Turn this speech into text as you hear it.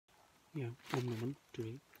Yeah, I'm Naman.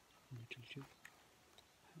 Today, I'm going to tell you,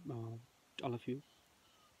 all of you,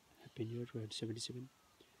 Happy New Year 2077,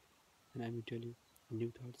 and I'm going to tell you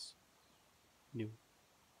new thoughts, new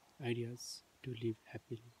ideas to live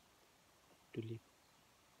happily, to live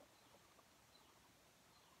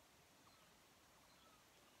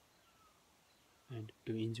and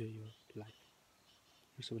to enjoy your life.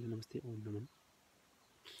 सबैलाई नमस्ते ओम नमन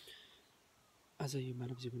आज यो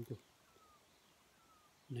मानव जीवनको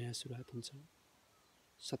नयाँ सुरुवात हुन्छ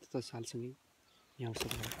 77 सालसँगै यहाँ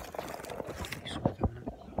सबैलाई शुभकामना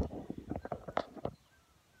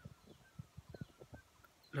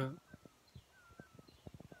र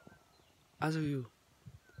आज यो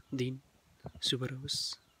दिन शुभ रहोस्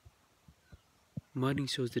मर्निङ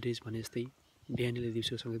सोज द डेज भने जस्तै बिहानीले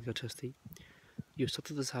दिउँसो सङ्गीत गर्छ जस्तै यो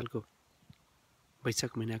 77 सालको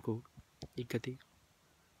वैशाख महिनाको 1 गते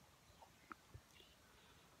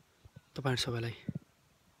तपाईहरु सबैलाई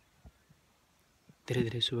धेरै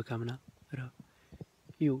धेरै शुभकामना र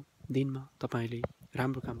यो दिनमा तपाईले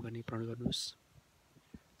राम्रो काम गर्ने प्रण गर्नुहोस्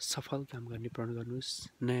सफल काम गर्ने प्रण गर्नुहोस्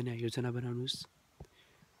नयाँ नयाँ योजना बनाउनुहोस्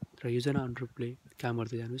र योजना अनुरूपले काम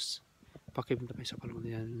गर्दै जानुहोस् पक्कै पनि तपाई सफल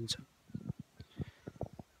हुँदै जानुहुन्छ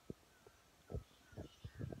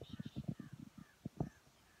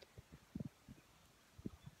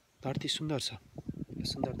धरती सुन्दर छ यो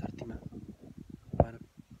सुन्दर धरतीमा मानव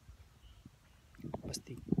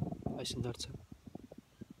बस्ती सुन्दर छ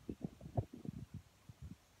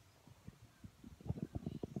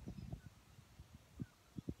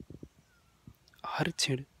हर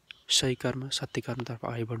क्षण सही कर्म सत्य कर्मतर्फ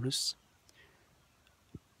अगाडि बढ्नुहोस्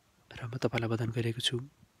र म तपाईलाई वदन गरिरहेको छु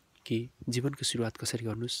कि जीवनको सुरुवात कसरी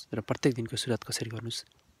गर्नुहोस् र प्रत्येक दिनको सुरुवात कसरी गर्नुहोस्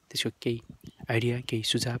त्यसको केही आइडिया केही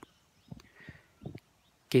सुझाव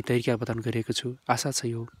केही तरिका वदन गरिरहेको छु आशा छ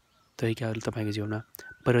यो तरिकाहरू तपाईको जीवनमा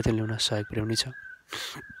परिवर्तन ल्याउन सहयोग पुर्याउनेछ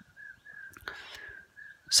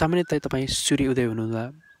सामान्यतया तपाई सूर्य उदय हुनुहुँदा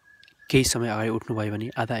केही समय अगाडि उठ्नुभयो भने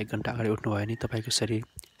आधा 1 घण्टा अगाडि उठ्नुभयो भने तपाईको शरीर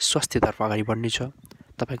स्वास्थ्यतर्फ अगाडि बढ्नेछ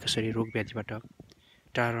तपाईको शरीर रोग व्याधिबाट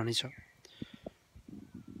टाढा रहनेछ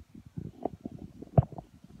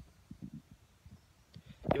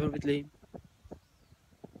एवंले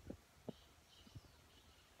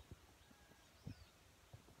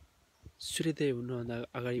सूर्योदय हुनुभन्दा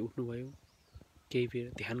अगाडि उठ्नुभयो केही बेर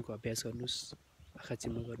ध्यानको अभ्यास गर्नुस् आँखा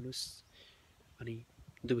चिम्म गर्नुस् अनि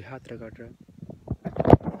दुई हात रगडेर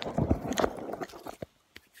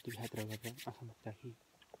आँखामा राखी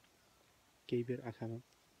केही बेर आँखामा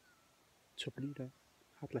छोप्ने र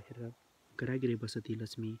हातलाई हेरेर गरागिरे बसति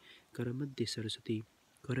लक्ष्मी करमध्ये सरस्वती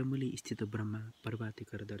करमूले स्थित ब्रह्मा प्रभाते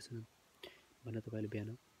कर दर्शन भन्न तपाईले बिहान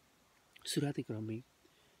सुरुवाती क्रममै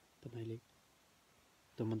तपाईले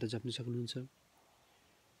त्यो मन्त्र जप्न सक्नुहुन्छ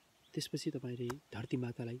त्यसपछि तपाईले धरती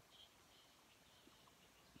मातालाई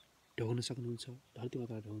ढोग्न सक्नुहुन्छ धरती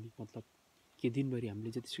मातालाई ढोग्ने मतलब के दिनभरि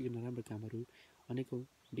हामीले जतिसुकै नराम्रो कामहरू अनेकौं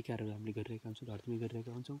विकारहरू हामीले गरिरहेका हुन्छौं धरतीमा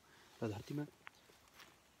गरिरहेका हुन्छौं र धरतीमा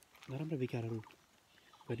नराम्रो विकारहरू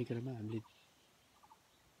गर्ने क्रममा हामीले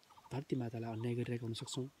धरती मातालाई अन्याय गरिरहेका हुन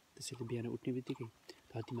सक्छौं त्यसैले बिहान उठ्ने बित्तिकै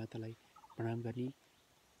धरती मातालाई प्रणाम गर्ने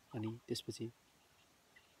अनि त्यसपछि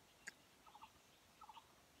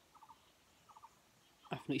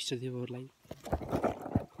आफ्नो इष्टदेवहरूलाई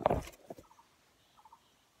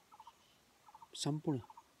सम्पूर्ण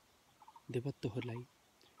देवत्वहरूलाई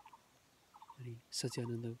अनि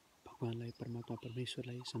सच्चिदानन्द भगवानलाई परमात्मा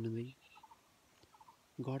परमेश्वरलाई सम्झँदै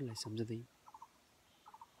गडलाई सम्झँदै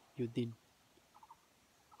यो दिन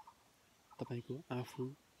तपाईको आफू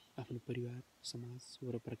आफ्नो परिवार समाज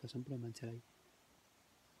वरपरका सम्पूर्ण मान्छेलाई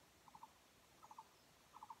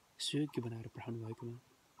सुयोग्य बनाएर पठाउनु भएकोमा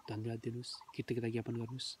धन्यवाद दिनुस् कृतज्ञता ज्ञापन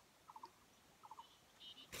गर्नुस्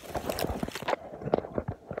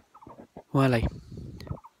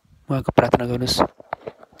उहाँको प्रार्थना गर्नुस्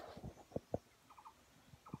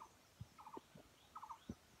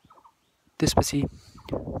त्यसपछि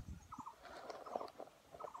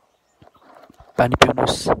पानी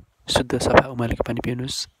पिउनुस् शुद्ध सफा उमालेको पानी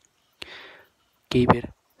पिउनुस् केही बेर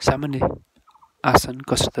सामान्य आसन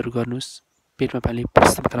कसरतहरू गर्नुस् पेटमा पानी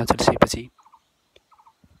प्रशस्त मात्रामा चढिसकेपछि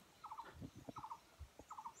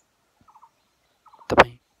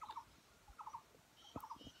तपाई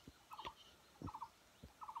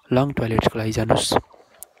लङ टोयलेटको लागि जानुस्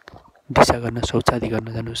दिशा गर्न शौचादि गर्न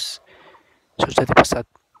जानुस् शौचादि पश्चात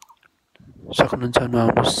सक्नुहुन्छ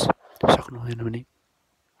नुहाउनुस् सक्नु हुँदैन भने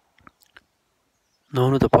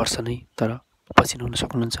नुहाउनु त पर्छ नै तर पछि नुहाउन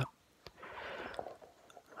सक्नुहुन्छ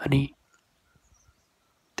अनि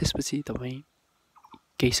त्यसपछि तपाई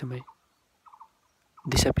केही समय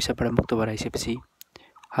दिशा पिसाबबाट मुक्त भराइसकेपछि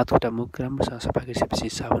हात खुट्टा मुख राम्रोसँग सफा गरिसकेपछि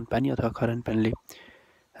साबुन पानी अथवा खरानी पानीले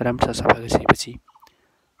राम्रोसँग सफा गरिसकेपछि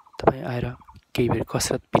तपाईँ आएर केही बेर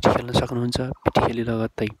कसरत पिटी खेल्न सक्नुहुन्छ। पिटी खेली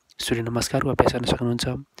लगत्तै सूर्य नमस्कारको अभ्यास गर्न सक्नुहुन्छ।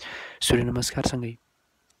 सूर्य नमस्कारसँगै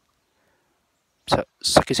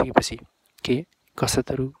सकिसकेपछि के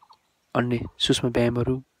कसरतहरू, अन्य सूक्ष्म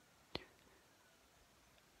व्यायामहरू,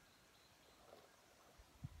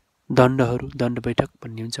 दण्ड बैठक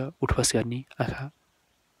भन्ने हुन्छ, उठबस गर्ने, आँखा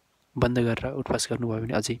बन्द गरेर उठबस गर्नुभयो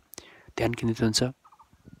भने अझै ध्यान केन्द्रित हुन्छ।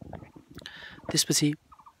 त्यसपछि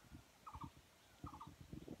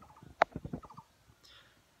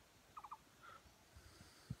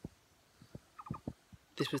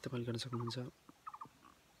तपाईँले गर्न सक्नुहुन्छ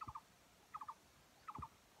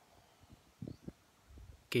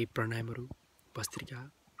केही प्राणायामहरू, भस्त्रिका,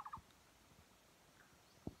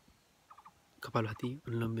 कपालभाती,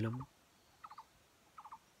 अनुलोम विलोम,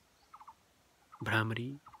 भ्रामरी,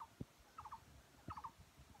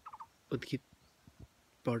 उद्गीत,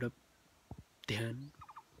 पडप, ध्यान,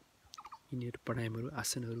 यिनीहरू प्राणायामहरू,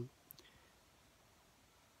 आसनहरू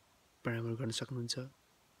प्राणायामहरू गर्न सक्नुहुन्छ।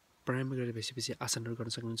 प्राणायाम गरेपछि आसनहरू गर्न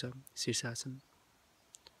सक्नुहुन्छ। शीर्षासन,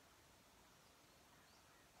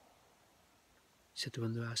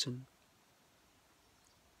 सेतुबन्ध आसन,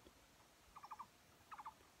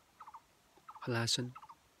 हलासन,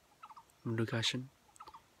 मुण्डकासन,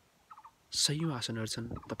 सयौं आसनहरू छन्।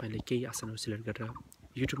 तपाईँले केही आसनहरू सिलेक्ट गरेर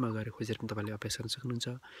युट्युबमा गएर खोजेर पनि तपाईँले अभ्यास गर्न सक्नुहुन्छ,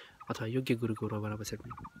 अथवा योग्य गुरुको गुरुबाट बसेर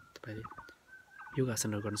पनि तपाईँले योग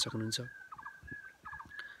आसनहरू गर्न सक्नुहुन्छ।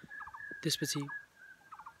 त्यसपछि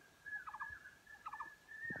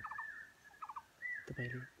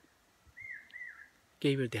तपाईँले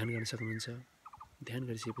केही बेर ध्यान गर्न सक्नुहुन्छ। ध्यान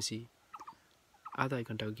गरिसकेपछि आधा 1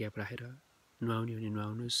 घन्टाको ग्याप राखेर नुहाउने भने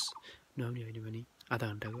नुहाउनुहोस्, नुहाउने होइन भने आधा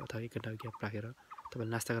घन्टाको अथवा 1 घन्टाको ग्याप राखेर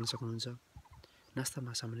तपाईँले नास्ता गर्न सक्नुहुन्छ।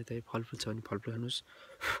 नास्तामा सामान्यतया फलफुल छ भने फलफुल खानुहोस्,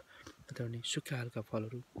 अथवा भने सुक्खा हल्का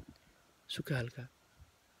फलहरू, सुक्खा हल्का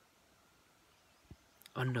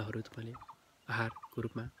अन्नहरू तपाईँले आहारको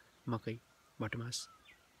रूपमा मकै, भटमास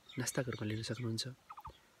नास्ताको रूपमा लिन सक्नुहुन्छ।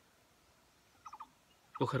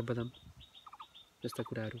 ओखर, बदाम जस्ता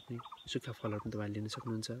कुराहरू पनि, सुक्खा फलहरू पनि तपाईँले लिन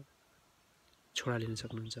सक्नुहुन्छ, छोडा लिन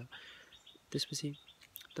सक्नुहुन्छ। त्यसपछि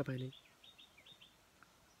तपाईँले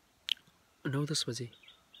 9-10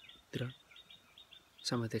 बजेतिर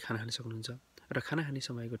सामान्यतया खाना खान सक्नुहुन्छ। र खाना खाने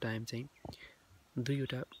समयको टाइम चाहिँ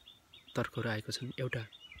 2वटा तर्कहरू आएको छन्। एउटा,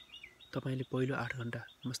 तपाईँले पहिलो 8 घन्टा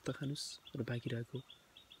मस्त खानुहोस् र बाँकी रहेको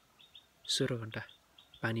 16 घन्टा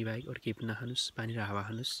पानी बाहेक अरू केही पनि नखानुहोस्, पानी र हावा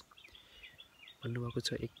खानुहोस् भन्नुभएको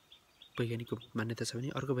छ। एक वैज्ञानिकको मान्यता छ भने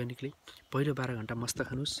अर्को वैज्ञानिकले पहिलो 12 घन्टा मस्त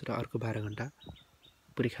खानुहोस् र अर्को 12 घन्टा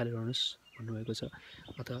पुरै खाली रहनुहोस् भन्नुभएको छ।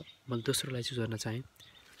 अथवा मैले दोस्रोलाई चुज गर्न चाहेँ,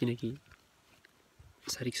 किनकि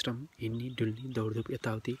शारीरिक श्रम, हिँड्ने, डुल्ने, दौडधुप,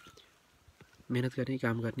 यताउति मेहनत गर्ने,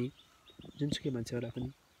 काम गर्ने जुनसुकै मान्छेहरूलाई पनि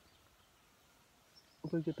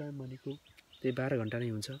उपयुक्त टाइम भनेको त्यही 12 घन्टा नै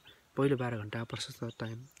हुन्छ। पहिलो 12 घन्टा प्रशस्त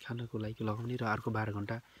टाइम खानको लागि लगाउने र अर्को 12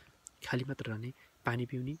 घन्टा खाली मात्र रहने, पानी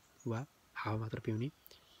पिउने वा हावा मात्र पिउने।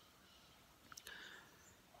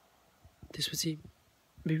 त्यसपछि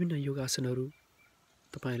विभिन्न योगासनहरू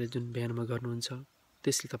तपाईँहरूले जुन बिहानमा गर्नुहुन्छ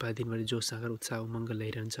त्यसले तपाईँ दिनभरि जोस जाँगर उत्साह उमङ्ग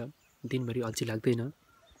ल्याइरहन्छ। दिनभरि अल्छी लाग्दैन।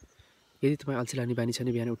 यदि तपाईँ अल्छी लाग्ने बानी छ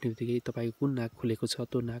भने बिहान उठ्ने बित्तिकै तपाईँको कुन नाक खुलेको छ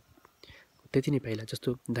त्यो नाक त्यति नै पाइला, जस्तो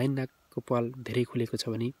दाहिने नाकको पाल धेरै खुलेको छ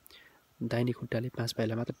भने दाहिने खुट्टाले 5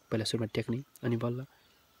 पाइला मात्र पहिला सुरुमा टेक्ने, अनि बल्ल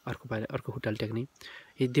अर्को खुट्टाले टेक्ने।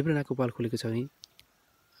 यदि देब्रे नाकको पाल खुलेको छ भने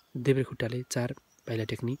देब्रे खुट्टाले 4 पाइला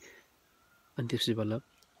टेक्ने, अनि त्यसपछि बल्ल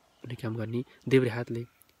अन्य काम गर्ने। देब्रे हातले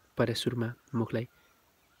पहिला सुरुमा मुखलाई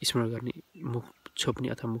स्मरण गर्ने, मुख छोप्ने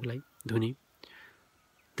अथवा मुखलाई धुने।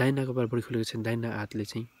 दाहिने नाकको पाल बढी खुलेको छ भने दाहिने हातले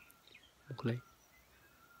चाहिँ मुखलाई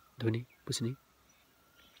धुने, पुछ्ने।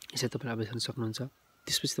 यसरी तपाईँले अभ्यास गर्न सक्नुहुन्छ।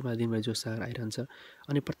 त्यसपछि तपाईँ दिनभरि जोस जाँगर आइरहन्छ।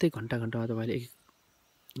 अनि प्रत्येक घन्टामा तपाईँले 1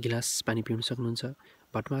 गिलास पानी पिउन सक्नुहुन्छ।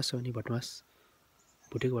 भटमास छ भने भटमास,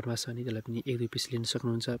 भुटेको भटमास छ भने त्यसलाई पनि 1-2 पिस लिन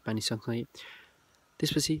सक्नुहुन्छ पानी सँगसँगै।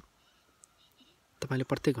 त्यसपछि तपाईँले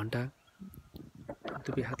प्रत्येक घन्टा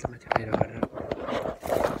दुवै हातलाई माथि उठाएर गरेर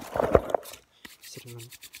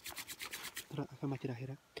र आँखा माथि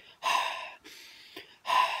राखेर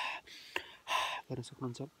गर्न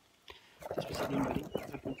सक्नुहुन्छ। त्यसपछि दिनभरि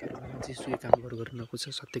आफ्नो कर्ममा जेसुकै कामहरू गर्नु नकोछ,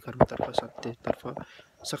 सत्य कर्मतर्फ, सत्यतर्फ,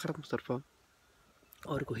 सकारात्मकतर्फ,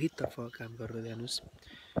 अरूको हिततर्फ काम गर्दै जानुहोस्।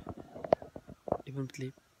 एवं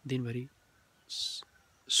दिनभरि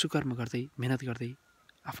सुकर्म गर्दै, मेहनत गर्दै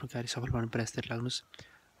आफ्नो कार्य सफल बनाउने प्रयासतिर लाग्नुहोस्।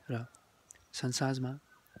 र संसारमा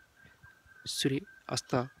सूर्य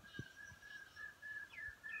अस्त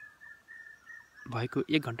भएको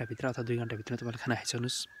 1 घन्टाभित्र अथवा 2 घन्टाभित्र तपाईँले खाना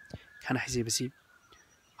खाइसक्नुहोस्। खाना खाइसकेपछि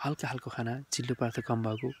हल्का खाना, चिल्लो पदार्थ कम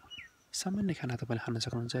भएको सामान्य खाना तपाईँले खान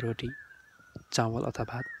सक्नुहुन्छ। रोटी, चामल अथवा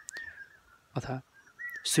भात अथवा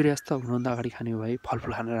सूर्यास्त हुनुभन्दा अगाडि खाने भए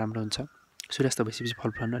फलफुल खान राम्रो हुन्छ। सूर्यास्त भइसकेपछि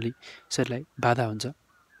फलफुल खान अलि शरीरलाई बाधा हुन्छ।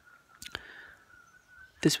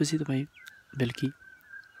 त्यसपछि तपाईँ बेलुकी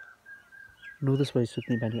 9-10 बजी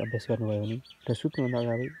सुत्ने बानी अभ्यास गर्नुभयो भने र सुत्नुभन्दा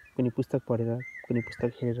अगाडि कुनै पुस्तक पढेर कुनै पुस्तक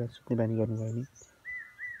हेरेर सुत्ने बानी गर्नुभयो भने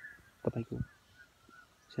तपाईँको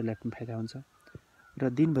शरीरलाई पनि फाइदा हुन्छ। र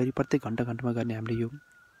दिनभरि प्रत्येक घन्टामा गर्ने हामीले यो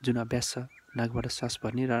जुन अभ्यास छ नाकबाट सास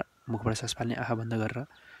भर्ने र मुखबाट सास फाल्ने, आँखा बन्द गरेर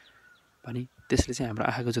भने त्यसले चाहिँ हाम्रो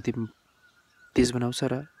आँखाको जति तेज बनाउँछ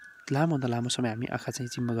र लामोभन्दा लामो समय हामी आँखा चाहिँ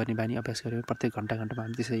चिम्म गर्ने बानी अभ्यास गऱ्यौँ। प्रत्येक घन्टामा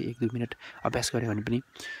हामी त्यसै 1-2 मिनट अभ्यास गऱ्यौँ भने पनि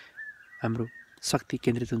हाम्रो शक्ति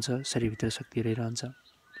केन्द्रित हुन्छ, शरीरभित्र शक्ति रहिरहन्छ।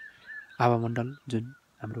 आवामण्डल जुन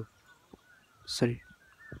हाम्रो शरीरको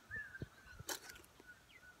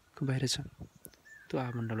बाहिर छ त्यो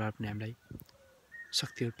आवामण्डलबाट पनि हामीलाई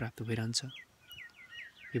शक्तिहरू प्राप्त भइरहन्छ।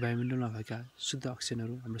 यो वायुमण्डलमा भएका शुद्ध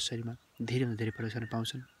अक्सिजनहरू हाम्रो शरीरमा धेरैभन्दा धेरै प्रवेश गर्न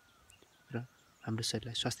पाउँछन् र हाम्रो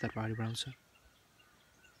शरीरलाई स्वास्थ्यतर्फ अगाडि बढाउँछ।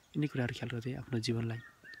 यिनै कुराहरू ख्याल गर्दै आफ्नो जीवनलाई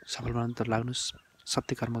सफल बनाउनतर्फ लाग्नुहोस्,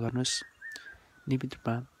 सत्य कर्म गर्नुहोस्, नियमित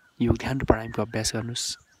रूपमा योग ध्यान र प्राणायामको अभ्यास गर्नुहोस्,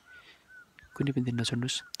 कुनै पनि दिन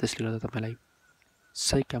नछोड्नुहोस्। त्यसले गर्दा तपाईँलाई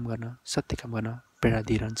सही काम गर्न, सत्य काम गर्न प्रेरणा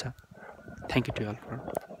दिइरहन्छ। Thank you to all for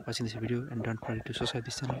watching this video and don't forget to subscribe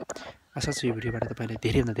this channel. आशा छ यो भिडियोबाट तपाईँले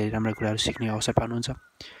धेरैभन्दा धेरै राम्रा कुराहरू सिक्ने अवसर पाउनुहुन्छ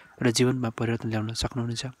र जीवनमा परिवर्तन ल्याउन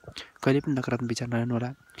सक्नुहुनेछ। कहिले पनि नकारात्मक विचार नगर्नुहोला।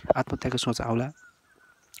 आत्महत्याको सोच आउला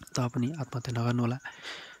तर पनि आत्महत्या नगर्नुहोला।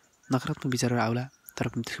 नकारात्मक विचारहरू आउला तर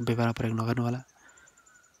पनि त्यसको व्यवहारमा प्रयोग नगर्नुहोला।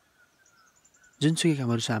 जुनसुकै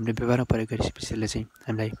कामहरू छ हामीले व्यवहारमा प्रयोग गरेपछि त्यसले चाहिँ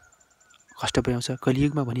हामीलाई कष्ट पुर्याउँछ।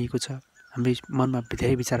 कलियुगमा भनिएको छ हाम्रो मनमा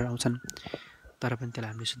धेरै विचारहरू आउँछन् तर पनि त्यसलाई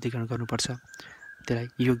हामीले शुद्धिकरण गर्नुपर्छ। त्यसलाई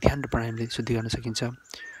योग ध्यान र प्राणायामले शुद्धि गर्न सकिन्छ।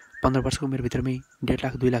 15 वर्षको उमेरभित्रमै 1.5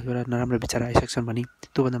 लाख 2 लाख एउटा नराम्रो विचार आइसक्छन् भने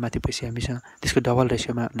त्योभन्दा माथि पछि हामीसँग त्यसको डबल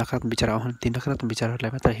रेसियोमा नकारात्मक विचार आउन्। ती नकारात्मक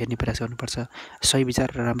विचारहरूलाई मात्र हेर्ने प्रयास गर्नुपर्छ। सही विचार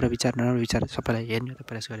र राम्रो विचार नराम्रो विचार सबैलाई हेर्ने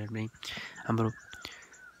प्रयास गऱ्यो भने हाम्रो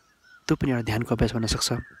त्यो पनि एउटा ध्यानको अभ्यास बन्न सक्छ।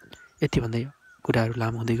 यति भन्दै कुराहरू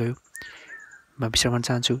लामो हुँदै गयो। म विश्राम गर्न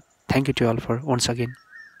चाहन्छु। Thank you to all for once again